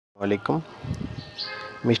ওয়ালাইকুম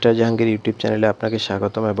mister Jahangir YouTube চ্যানেলে আপনাকে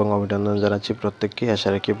স্বাগতম এবং অভিনন্দন জানাচ্ছি প্রত্যেককে। আশা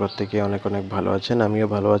রাখি প্রত্যেকে অনেক ভালো আছেন। আমিও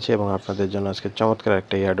ভালো আছি এবং আপনাদের জন্য আজকে চমৎকার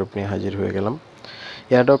একটা এয়ারড্রপ নিয়ে হাজির হয়ে গেলাম।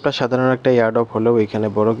 এয়ারড্রপটা সাধারণ একটা এয়ারড্রপ হলেও এখানে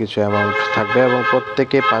বড় কিছু অ্যামাউন্ট থাকবে এবং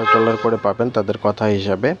প্রত্যেকে $5 করে পাবেন তাদের কথা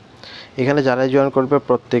হিসাবে। এখানে যারাই জয়েন করবে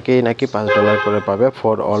প্রত্যেকেই নাকি $5 করে পাবে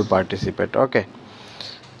for all participate. Okay,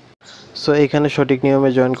 so এখানে সঠিক নিয়মে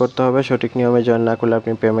জয়েন করতে হবে। সঠিক নিয়মে জয়েন না করলে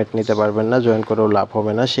আপনি পেমেন্ট নিতে পারবেন না, জয়েন করেও লাভ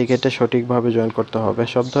হবে না। সেই ক্ষেত্রে সঠিকভাবে জয়েন করতে হবে।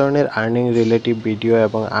 সব ধরনের আর্নিং রিলেটিভ ভিডিও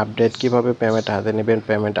এবং আপডেট, কিভাবে পেমেন্ট হাতে নেবেন,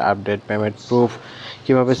 পেমেন্ট আপডেট, পেমেন্ট প্রুফ,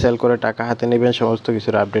 কিভাবে সেল করে টাকা হাতে নেবেন, সমস্ত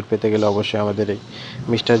কিছুর আপডেট পেতে গেলে অবশ্যই আমাদের এই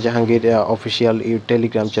mister Jahangir official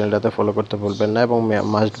Telegram চ্যানেলটাতে follow করতে ভুলবেন না এবং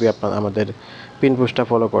মাস্ট বি আপনার আমাদের পিন পোস্টটা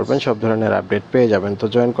ফলো করবেন, সব ধরনের আপডেট পেয়ে যাবেন। তো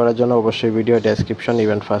জয়েন করার জন্য অবশ্যই ভিডিও ডেসক্রিপশন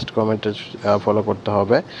ইভেন ফার্স্ট কমেন্টে ফলো করতে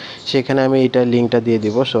হবে। সেখানে আমি এটা লিঙ্কটা দিয়ে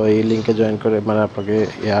দিব। সো এই লিঙ্কে জয়েন করে আপনাকে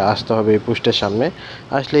আসতে হবে এই পোস্টের সামনে।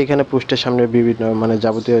 আসলে এখানে পোস্টের সামনে বিভিন্ন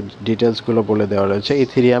যাবতীয় ডিটেলসগুলো বলে দেওয়া রয়েছে।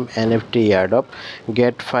 Ethereum NFT airdrop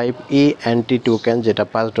gate 5 ENT token, যেটা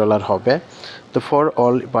 $5 হবে। তো ফর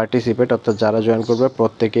অল পার্টিসিপেট, অর্থাৎ যারা জয়েন করবে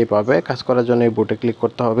প্রত্যেকেই পাবে। কাজ করার জন্য এই বুটে ক্লিক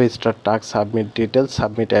করতে হবে। Start task, submit details,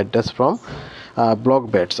 submit address from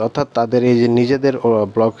BlockBeats, অর্থাৎ তাদের এই যে নিজেদের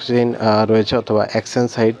ব্লকচেইন রয়েছে অথবা এক্সচেঞ্জ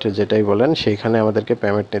সাইট যেটাই বলেন, সেইখানে আমাদেরকে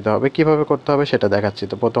পেমেন্ট নিতে হবে। কিভাবে করতে হবে সেটা দেখাচ্ছি।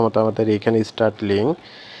 তো প্রথমত আমাদের এখানে স্টার্ট লিঙ্ক,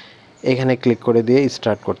 এখানে ক্লিক করে দিয়ে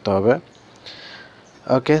স্টার্ট করতে হবে।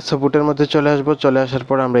 ওকে, সো বুটের মধ্যে চলে আসবো। চলে আসার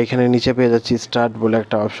পর আমরা এখানে নিচে পেয়ে যাচ্ছি স্টার্ট বলে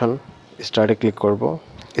একটা অপশন। স্টার্টে ক্লিক করব।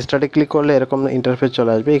 স্টার্টে ক্লিক করলে এরকম ইন্টারফেস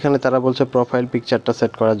চলে আসবে। এখানে তারা বলছে প্রোফাইল পিকচারটা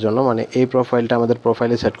সেট করার জন্য, এই প্রোফাইলটা আমাদের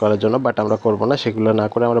প্রোফাইলে সেট করার জন্য, বাট আমরা করব না। সেগুলো না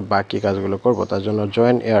করে আমরা বাকি কাজগুলো করব। তার জন্য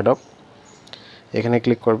জয়েন এয়ারড্রপ এখানে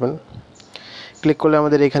ক্লিক করবেন। ক্লিক করলে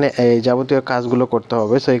আমাদের এখানে এই যাবতীয় কাজগুলো করতে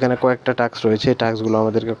হবে। সো এখানে কয়েকটা টাস্ক রয়েছে, এই টাস্কগুলো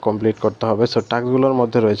আমাদেরকে কমপ্লিট করতে হবে। সো টাস্কগুলোর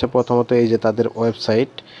মধ্যে রয়েছে প্রথমত এই যে তাদের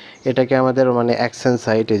ওয়েবসাইট, এটাকে আমাদের এক্সচেঞ্জ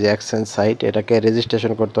সাইট, এই যে এক্সচেঞ্জ সাইট, এটাকে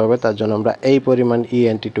রেজিস্ট্রেশন করতে হবে। তার জন্য আমরা এই পরিমাণ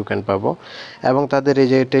ENT টোকেন পাবো। এবং তাদের এই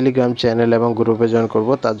যে টেলিগ্রাম চ্যানেল এবং গ্রুপে জয়েন করব,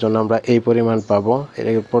 তার জন্য আমরা এই পরিমাণ পাবো।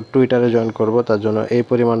 এরপর টুইটারে জয়েন করব, তার জন্য এই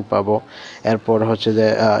পরিমাণ পাবো। এরপর হচ্ছে যে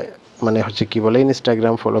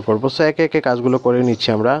ইনস্টাগ্রাম ফলো করব। সো একে একে কাজগুলো করে নিচ্ছি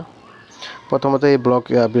আমরা। প্রথমত এই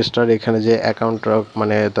BlockBeats এখানে যে অ্যাকাউন্ট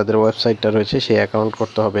তাদের ওয়েবসাইটটা রয়েছে, সেই অ্যাকাউন্ট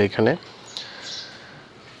করতে হবে এখানে।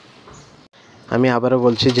 আমি আবারও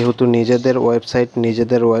বলছি, যেহেতু নিজেদের ওয়েবসাইট,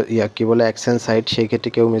 নিজেদের এক্সচেঞ্জ সাইট, সেই ক্ষেত্রে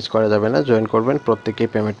কেউ মিস করা যাবে না। জয়েন করবেন, প্রত্যেকেই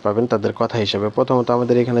পেমেন্ট পাবেন তাদের কথা হিসাবে। প্রথমত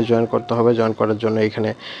আমাদের এখানে জয়েন করতে হবে। জয়েন করার জন্য এখানে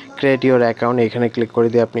ক্রিয়েট ইওর অ্যাকাউন্ট, এখানে ক্লিক করে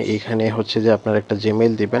দিয়ে আপনি এখানে হচ্ছে যে আপনার একটা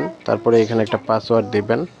জিমেইল দিবেন, তারপরে এখানে একটা পাসওয়ার্ড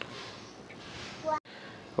দিবেন।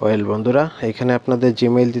 ওয়েল বন্ধুরা, এখানে আপনাদের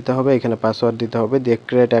জিমেইল দিতে হবে, এখানে পাসওয়ার্ড দিতে হবে, দিয়ে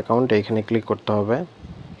ক্রিয়েট অ্যাকাউন্ট এখানে ক্লিক করতে হবে।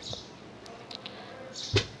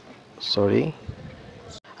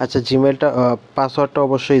 আচ্ছা, জিমেইলটা পাসওয়ার্ডটা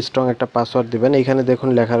অবশ্যই স্ট্রং একটা পাসওয়ার্ড দিবেন। এখানে দেখুন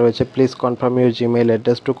লেখা রয়েছে please confirm your Gmail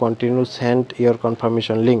address to continue send your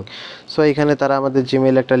confirmation link. So এখানে তারা আমাদের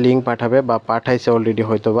জিমেইল একটা লিঙ্ক পাঠাবে বা পাঠাইছে অলরেডি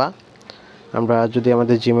হয়তোবা। আমরা যদি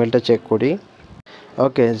আমাদের জিমেইলটা চেক করি।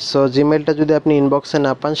 ওকে, সো জিমেইলটা যদি আপনি ইনবক্সে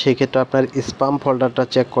না পান, সেই ক্ষেত্রে আপনার স্প্যাম ফোল্ডারটা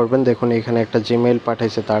চেক করবেন। দেখুন এখানে একটা জিমেইল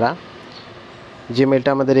পাঠাইছে তারা। জিমেইলটা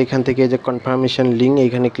আমাদের এখান থেকে যে কনফার্মেশন লিঙ্ক,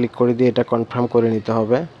 এখানে ক্লিক করে দিয়ে এটা কনফার্ম করে নিতে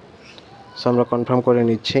হবে। সো আমরা কনফার্ম করে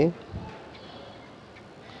নিচ্ছি।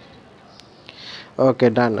 ওকে,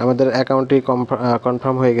 ডান, আমাদের অ্যাকাউন্টটি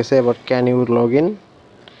কনফার্ম হয়ে গেছে। এবার ক্যান ইউ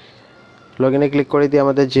লগ ইনে ক্লিক করে দিয়ে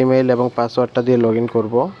আমাদের জিমেইল এবং পাসওয়ার্ডটা দিয়ে লগ ইন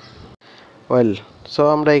করবো। ওয়েল, সো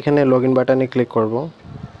আমরা এখানে লগ ইন বাটনে ক্লিক করব।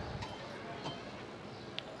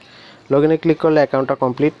 লগ ইনে ক্লিক করলে অ্যাকাউন্টটা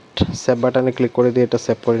কমপ্লিট। সেভ বাটনে ক্লিক করে দিয়ে এটা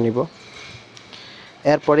সেভ করে নিব।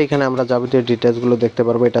 এরপরে এখানে আমরা যাবতীয় ডিটেলসগুলো দেখতে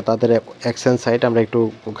পারবো। এটা তাদের এক্সচেঞ্জ সাইট। আমরা একটু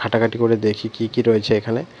ঘাটাঘাটি করে দেখি কি কি রয়েছে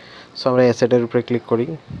এখানে। সো আমরা অ্যাসেটের উপরে ক্লিক করি।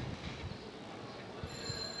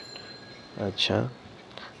 আচ্ছা,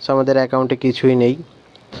 সো আমাদের অ্যাকাউন্টে কিছুই নেই।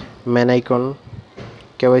 ম্যান আইকন,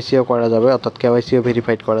 কেওয়াইসিও করা যাবে, অর্থাৎ কেওয়াইসিও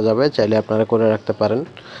ভেরিফাইড করা যাবে, চাইলে আপনারা করে রাখতে পারেন।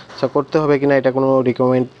 সো করতে হবে কিনা এটা কোনো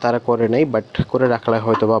রিকমেন্ড তারা করে নেই, বাট করে রাখলে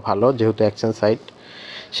হয়তো বা ভালো, যেহেতু এক্সচেঞ্জ সাইট।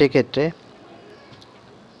 সেক্ষেত্রে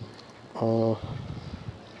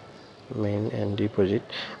মেইন অ্যান্ড ডিপোজিট,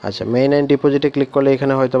 আচ্ছা মেইন অ্যান্ড ডিপোজিটে ক্লিক করলে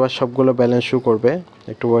এখানে হয়তো বা সবগুলো ব্যালেন্স শো করবে,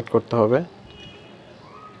 একটু ওয়েট করতে হবে।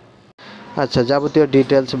 আচ্ছা, যাবতীয়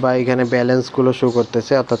ডিটেলস বা এখানে ব্যালেন্সগুলো শো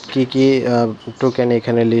করতেছে, অর্থাৎ কি কি টোকেন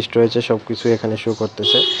এখানে লিস্ট রয়েছে সব কিছু এখানে শো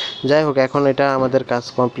করতেছে। যাই হোক, এখন এটা আমাদের কাজ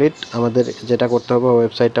কমপ্লিট। আমাদের যেটা করতে হবে,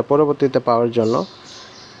 ওয়েবসাইটটা পরবর্তীতে পাওয়ার জন্য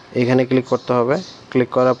এখানে ক্লিক করতে হবে। ক্লিক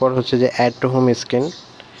করার পর হচ্ছে যে অ্যাড টু হোম স্ক্রিন,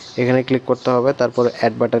 এখানে ক্লিক করতে হবে। তারপর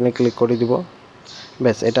অ্যাড বাটনে ক্লিক করে দিব।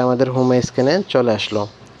 ব্যাস, এটা আমাদের হোম স্ক্রিনে চলে আসলো।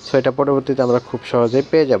 সো এটা পরবর্তীতে আমরা খুব সহজেই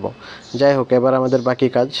পেয়ে যাব। যাই হোক, এবার আমাদের বাকি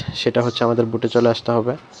কাজ সেটা হচ্ছে আমাদের বুটে চলে আসতে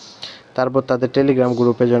হবে, তারপর তাদের টেলিগ্রাম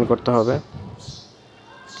গ্রুপে জয়েন করতে হবে।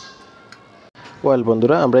 ওয়েল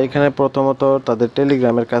বন্ধুরা, আমরা এখানে প্রথমত তাদের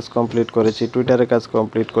টেলিগ্রামের কাজ কমপ্লিট করেছি, টুইটারের কাজ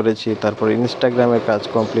কমপ্লিট করেছি, তারপর ইনস্টাগ্রামের কাজ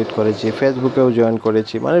কমপ্লিট করেছি, ফেসবুকেও জয়েন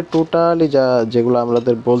করেছি, মানে টোটালি যেগুলো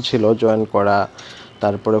আমাদের বলছিল জয়েন করা,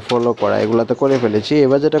 তারপরে ফলো করা, এগুলোতে করে ফেলেছি।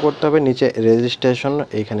 এবার যেটা করতে হবে, নিচে রেজিস্ট্রেশন,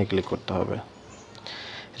 এইখানে ক্লিক করতে হবে।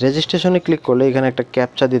 রেজিস্ট্রেশনে ক্লিক করলে এখানে একটা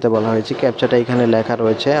ক্যাপচা দিতে বলা হয়েছে, ক্যাপচাটা এখানে লেখা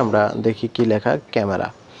রয়েছে, আমরা দেখি কি লেখা, ক্যামেরা।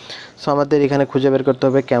 সো আমাদের এখানে খুঁজে বের করতে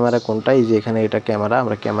হবে ক্যামেরা কোনটা, এই যে এখানে এটা ক্যামেরা,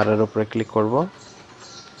 আমরা ক্যামেরার উপরে ক্লিক করব।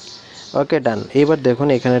 ওকে, ডান। এবার দেখুন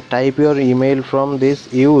এখানে type your email from this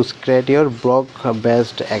use create your block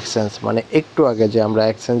based exchange, মানে একটু আগে যে আমরা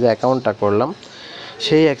এক্সচেঞ্জে অ্যাকাউন্টটা করলাম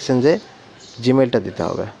সেই এক্সচেঞ্জে জিমেলটা দিতে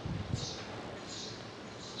হবে।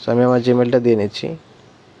 সো আমি আমার জিমেলটা দিয়ে নিচ্ছি,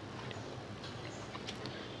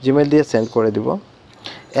 জিমেল দিয়ে সেন্ড করে দিব।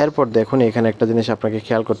 এরপর দেখুন এখানে একটা জিনিস আপনাকে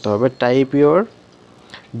খেয়াল করতে হবে, type your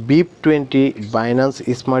BIP20 Binance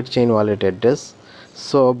smart chain wallet address.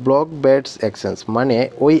 So ব্লকবেটস exchange, মানে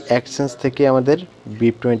ওই এক্সচেঞ্জ থেকে আমাদের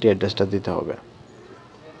BIP20 অ্যাড্রেসটা দিতে হবে।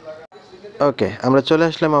 ওকে, আমরা চলে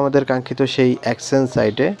আসলাম আমাদের কাঙ্ক্ষিত সেই এক্সচেঞ্জ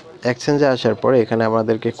সাইটে। এক্সচেঞ্জে আসার পরে এখানে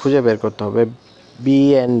আমাদেরকে খুঁজে বের করতে হবে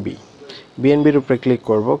বিএনবির উপরে ক্লিক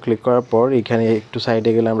করব। ক্লিক করার পর এখানে একটু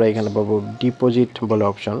সাইডে গেলে আমরা এখানে পাবো ডিপোজিট বলে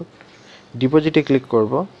অপশন, ডিপোজিটে ক্লিক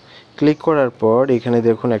করব। ক্লিক করার পর এখানে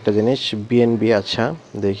দেখুন একটা জিনিস, বিএনবি। আচ্ছা,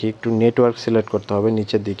 দেখি একটু নেটওয়ার্ক সিলেক্ট করতে হবে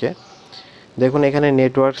নিচের দিকে। দেখুন এখানে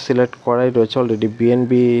নেটওয়ার্ক সিলেক্ট করাই রয়েছে অলরেডি,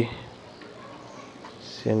 বিএনবি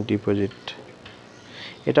সেন্ড ডিপোজিট।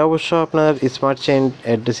 এটা অবশ্য আপনার স্মার্ট চেইন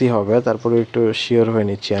অ্যাড্রেসই হবে, তারপরে একটু শিওর হয়ে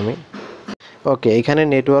নিচ্ছি আমি। ওকে, এখানে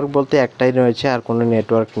নেটওয়ার্ক বলতে একটাই রয়েছে, আর কোনো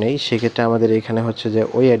নেটওয়ার্ক নেই, সেক্ষেত্রে আমাদের এখানে হচ্ছে যে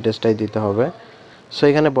ওই অ্যাড্রেসটাই দিতে হবে। সো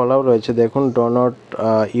এখানে বলাও রয়েছে দেখুন, do not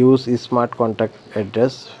use smart contact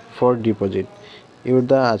address for deposit you're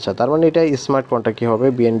the. আচ্ছা, তার মানে এটা স্মার্ট কন্ট্যাক্টই হবে,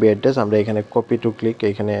 বিএনবি অ্যাড্রেস। আমরা এখানে কপি টু ক্লিক,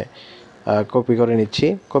 এখানে কপি করে নিচ্ছি।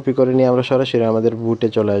 কপি করে নিয়ে আমরা সরাসরি আমাদের বুটে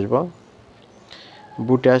চলে আসব।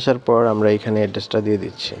 বুটে আসার পর আমরা এখানে অ্যাড্রেসটা দিয়ে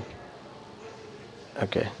দিচ্ছি।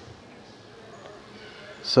 ওকে,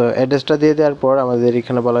 সো অ্যাড্রেসটা দিয়ে দেওয়ার পর আমাদের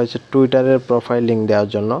এখানে বলা হয়েছে টুইটারের প্রোফাইল লিঙ্ক দেওয়ার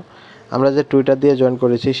জন্য। আমরা যে টুইটার দিয়ে জয়েন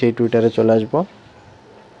করেছি সেই টুইটারে চলে আসব।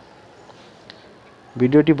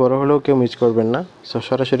 ভিডিওটি বড় হলেও কেউ মিস করবেন না। সো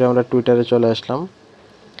সরাসরি আমরা টুইটারে চলে আসলাম।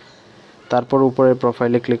 তারপর উপরে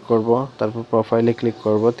প্রোফাইলে ক্লিক করব, তারপর প্রোফাইলে ক্লিক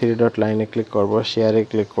করব, 3 ডট লাইনে ক্লিক করব, শেয়ারে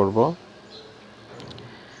ক্লিক করব।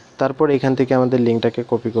 তারপর এখান থেকে আমাদের লিঙ্কটাকে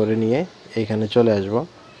কপি করে নিয়ে এখানে চলে আসব।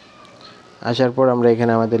 আসার পর আমরা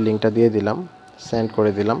এখানে আমাদের লিঙ্কটা দিয়ে দিলাম, সেন্ড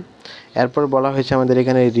করে দিলাম। এরপর বলা হয়েছে আমাদের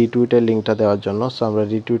এখানে রিটুইটের লিঙ্কটা দেওয়ার জন্য। সো আমরা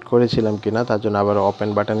রিটুইট করেছিলাম কিনা তার জন্য আবার ওপেন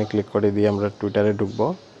বাটনে ক্লিক করে দিয়ে আমরা টুইটারে ঢুকবো।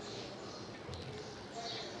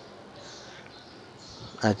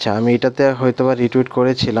 আচ্ছা, আমি এটাতে হয়তোবা রিটুইট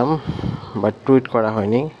করেছিলাম, বাট টুইট করা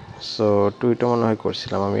হয়নি। সো টুইটও মনে হয়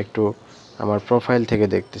করছিলাম, আমি একটু আমার প্রোফাইল থেকে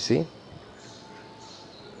দেখতেছি।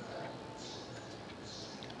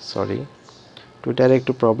 সরি, টুইটারে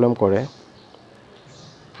একটু প্রবলেম করে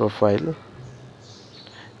প্রোফাইল।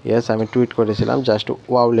 ইয়েস, আমি টুইট করেছিলাম, জাস্ট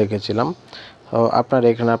ওয়াও লিখেছিলাম। আপনারা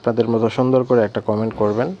এখানে আপনাদের মতো সুন্দর করে একটা কমেন্ট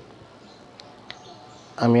করবেন।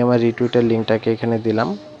 আমি আমার রিটুইটের লিঙ্কটাকে এখানে দিলাম।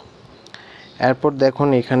 এরপর দেখুন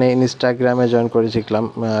এখানে ইনস্টাগ্রামে জয়েন করেছিলাম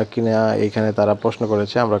কিনা, এখানে তারা প্রশ্ন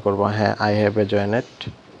করেছে, আমরা করব হ্যাঁ, আই হ্যাভ এ জয়েনেড।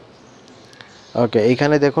 ওকে,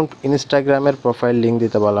 এখানে দেখুন ইনস্টাগ্রামের প্রোফাইল লিঙ্ক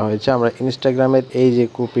দিতে বলা হয়েছে। আমরা ইনস্টাগ্রামের এই যে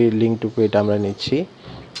কপি লিঙ্কটুকু এটা আমরা নিচ্ছি,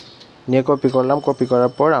 নিয়ে কপি করলাম। কপি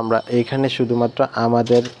করার পর আমরা এইখানে শুধুমাত্র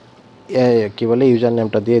আমাদের কি বলে ইউজার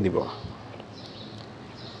নেমটা দিয়ে দিব।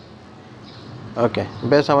 ওকে,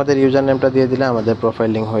 বেশ, আমাদের ইউজার নেমটা দিয়ে দিলে আমাদের প্রোফাইল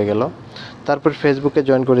লিঙ্ক হয়ে গেল। তারপর ফেসবুকে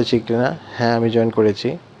জয়েন করেছি কিনা, হ্যাঁ আমি জয়েন করেছি।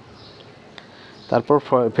 তারপর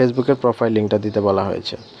ফেসবুকের প্রোফাইল লিঙ্কটা দিতে বলা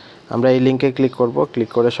হয়েছে। আমরা এই লিঙ্কে ক্লিক করব, ক্লিক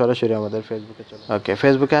করে সরাসরি আমাদের ফেসবুকে চলে। ওকে,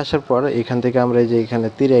 ফেসবুকে আসার পর এখান থেকে আমরা এই যে এখানে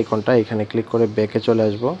তীর আইকনটা, এখানে ক্লিক করে ব্যাকে চলে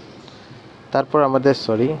আসব। তারপর আমাদের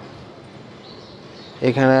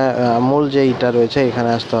এখানে মূল যে ইটা রয়েছে এখানে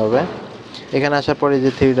আসতে হবে। এখানে আসার পরে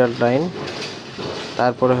যে 3 ডট লাইন,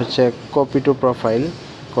 তারপরে হচ্ছে copy to profile,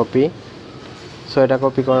 copy. So এটা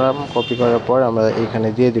কপি করলাম, কপি করার পর আমরা এখানে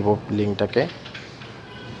দিয়ে দিব লিঙ্কটাকে।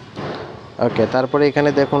 ওকে, তারপরে এখানে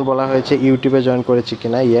দেখুন বলা হয়েছে ইউটিউবে জয়েন করেছি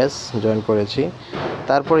কিনা, ইয়েস জয়েন করেছি।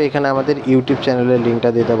 তারপরে এখানে আমাদের ইউটিউব চ্যানেলের লিঙ্কটা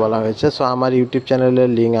দিতে বলা হয়েছে। সো আমার ইউটিউব চ্যানেলের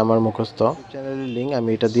লিঙ্ক আমার মুখস্থ, চ্যানেলের লিঙ্ক আমি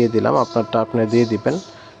এটা দিয়ে দিলাম, আপনারটা আপনি দিয়ে দিবেন।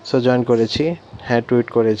 সো জয়েন করেছি, হ্যাঁ টুইট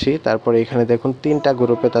করেছি। তারপরে এখানে দেখুন 3টা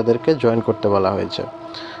গ্রুপে তাদেরকে জয়েন করতে বলা হয়েছে।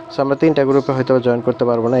 সো আমরা 3টা গ্রুপে হয়তো জয়েন করতে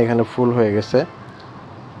পারবো না, এখানে ফুল হয়ে গেছে।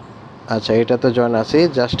 আচ্ছা, এটাতে জয়েন আছি,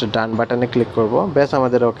 জাস্ট ডান বাটনে ক্লিক করব, ব্যাস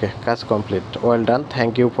আমাদের ওকে, কাজ complete. Well done,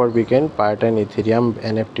 thank you for বিকেন part and Ethereum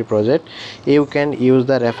NFT project, you can use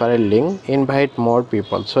the referral link, invite more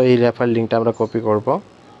people. So এই রেফারেল লিঙ্কটা আমরা কপি করব।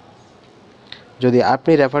 যদি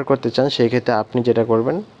আপনি রেফার করতে চান সেই ক্ষেত্রে আপনি যেটা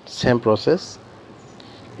করবেন সেম প্রসেস।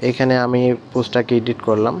 এখানে আমি পোস্টটাকে এডিট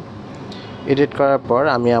করলাম, এডিট করার পর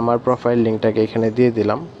আমি আমার প্রোফাইল লিঙ্কটাকে এখানে দিয়ে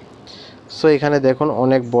দিলাম। সো এখানে দেখুন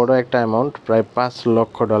অনেক বড় একটা অ্যামাউন্ট, প্রায় $5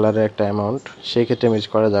 লক্ষ একটা অ্যামাউন্ট, সেই ক্ষেত্রে মিস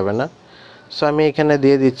করা যাবে না। সো আমি এখানে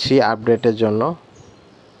দিয়ে দিচ্ছি আপডেটের জন্য।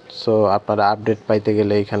 সো আপনারা আপডেট পাইতে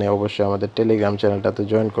গেলে এখানে অবশ্যই আমাদের টেলিগ্রাম চ্যানেলটাতে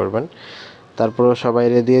জয়েন করবেন। তারপরও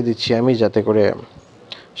সবাইরে দিয়ে দিচ্ছি আমি, যাতে করে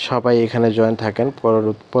সবাই এখানে জয়েন থাকেন।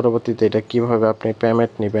 পরবর্তীতে এটা কিভাবে আপনি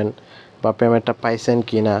পেমেন্ট নেবেন বা পেমেন্টটা পাইছেন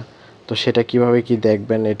কি না, তো সেটা কিভাবে কি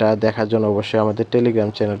দেখবেন, এটা দেখার জন্য অবশ্যই আমাদের টেলিগ্রাম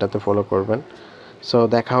চ্যানেলটাতে ফলো করবেন। সো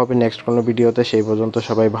দেখা হবে নেক্সট কোনো ভিডিওতে, সেই পর্যন্ত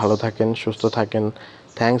সবাই ভালো থাকেন, সুস্থ থাকেন।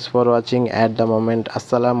 Thanks for watching at the moment.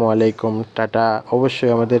 আসসালামু আলাইকুম, টাটা।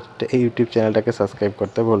 অবশ্যই আমাদের এই ইউটিউব চ্যানেলটাকে সাবস্ক্রাইব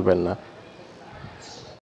করতে ভুলবেন না।